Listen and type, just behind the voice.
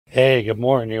Hey, good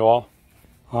morning, you all.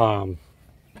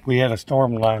 We had a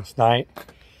storm last night,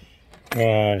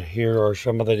 and here are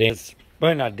some of the damages.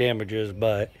 Well, not damages,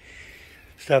 but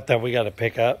stuff that we got to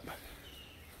pick up.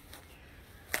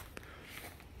 I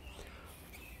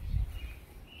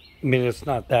mean, it's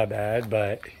not that bad,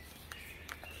 but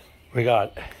we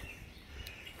got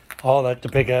all that to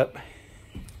pick up.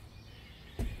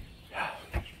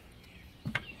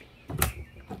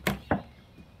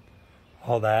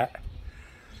 All that.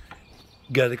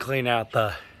 Got to clean out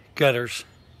the gutters.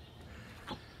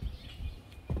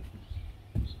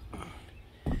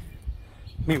 I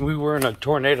mean, we were in a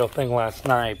tornado thing last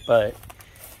night, but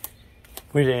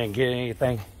we didn't get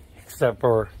anything except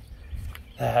for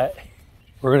that.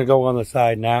 We're going to go on the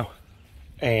side now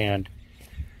and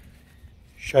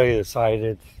show you the side.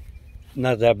 It's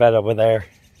not that bad over there.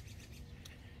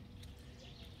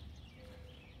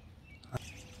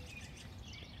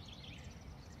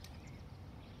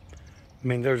 I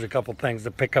mean, there's a couple things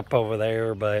to pick up over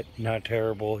there, but not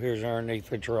terrible. Here's underneath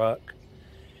the truck.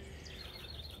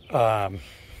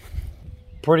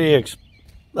 Pretty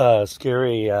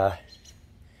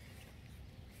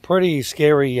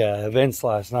scary events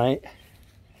last night.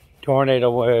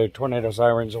 Tornado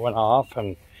sirens went off,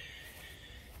 and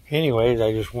anyways,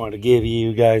 I just wanted to give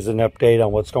you guys an update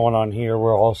on what's going on here.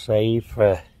 We're all safe.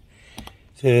 So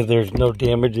there's no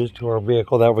damages to our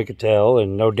vehicle that we could tell,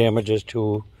 and no damages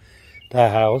to the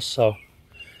house, so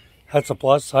that's a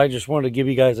plus. I just wanted to give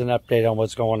you guys an update on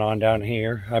what's going on down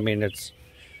here. I mean, it's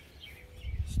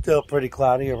still pretty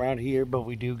cloudy around here, but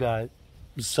we do got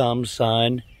some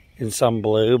sun and some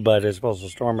blue, but it's supposed to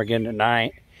storm again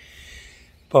tonight.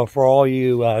 But for all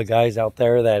you guys out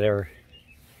there that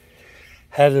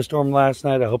had a storm last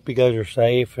night, I hope you guys are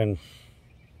safe and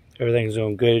everything's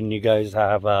doing good, and you guys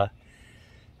have a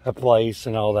place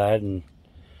and all that. And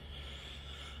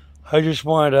I just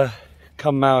wanted to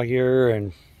come out here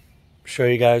and show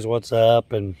you guys what's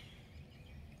up and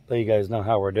let you guys know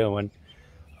how we're doing.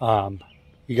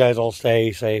 You guys all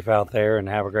stay safe out there and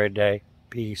have a great day.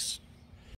 Peace.